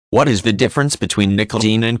What is the difference between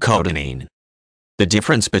nicotine and cotinine? The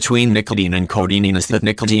difference between nicotine and cotinine is that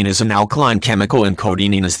nicotine is an alkaline chemical and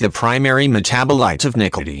cotinine is the primary metabolite of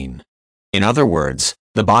nicotine. In other words,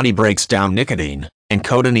 the body breaks down nicotine, and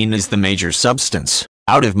cotinine is the major substance,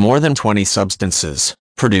 out of more than 20 substances,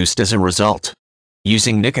 produced as a result.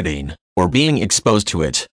 Using nicotine, or being exposed to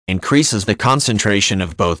it, increases the concentration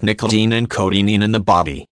of both nicotine and cotinine in the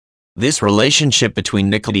body. This relationship between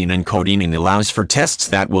nicotine and cotinine allows for tests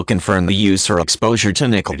that will confirm the use or exposure to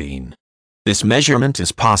nicotine. This measurement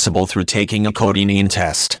is possible through taking a cotinine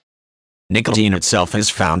test. Nicotine itself is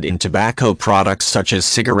found in tobacco products such as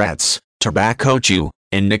cigarettes, tobacco chew,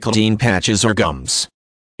 and nicotine patches or gums.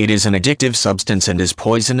 It is an addictive substance and is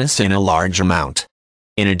poisonous in a large amount.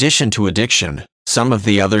 In addition to addiction, some of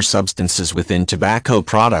the other substances within tobacco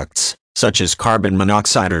products, such as carbon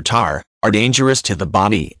monoxide or tar, are dangerous to the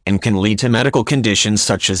body and can lead to medical conditions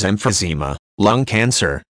such as emphysema, lung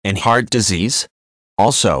cancer, and heart disease.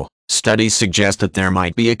 Also, studies suggest that there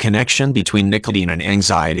might be a connection between nicotine and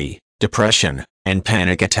anxiety, depression, and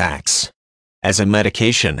panic attacks. As a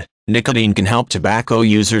medication, nicotine can help tobacco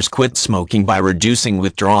users quit smoking by reducing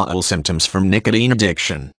withdrawal symptoms from nicotine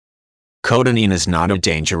addiction. Cotinine is not a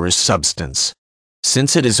dangerous substance.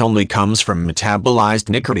 Since it only comes from metabolized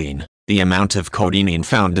nicotine, the amount of cotinine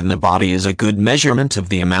found in the body is a good measurement of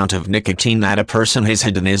the amount of nicotine that a person has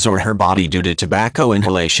had in his or her body due to tobacco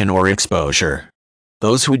inhalation or exposure.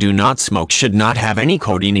 Those who do not smoke should not have any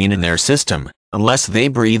cotinine in their system, unless they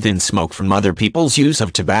breathe in smoke from other people's use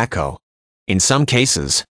of tobacco. In some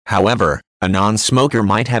cases, however, a non-smoker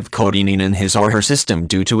might have cotinine in his or her system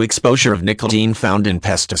due to exposure of nicotine found in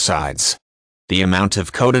pesticides. The amount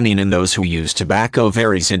of cotinine in those who use tobacco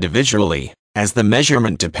varies individually, as the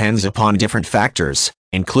measurement depends upon different factors,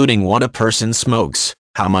 including what a person smokes,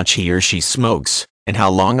 how much he or she smokes, and how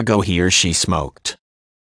long ago he or she smoked.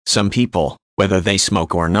 Some people, whether they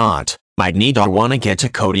smoke or not, might need or want to get a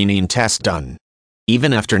cotinine test done.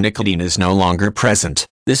 Even after nicotine is no longer present,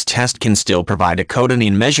 this test can still provide a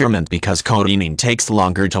cotinine measurement because cotinine takes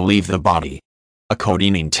longer to leave the body. A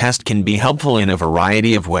cotinine test can be helpful in a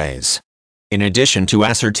variety of ways. In addition to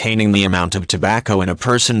ascertaining the amount of tobacco in a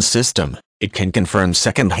person's system, it can confirm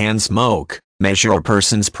secondhand smoke, measure a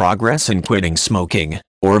person's progress in quitting smoking,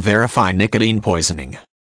 or verify nicotine poisoning.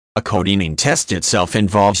 A cotinine test itself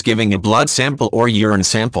involves giving a blood sample or urine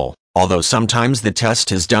sample, although sometimes the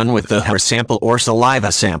test is done with the hair sample or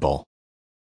saliva sample.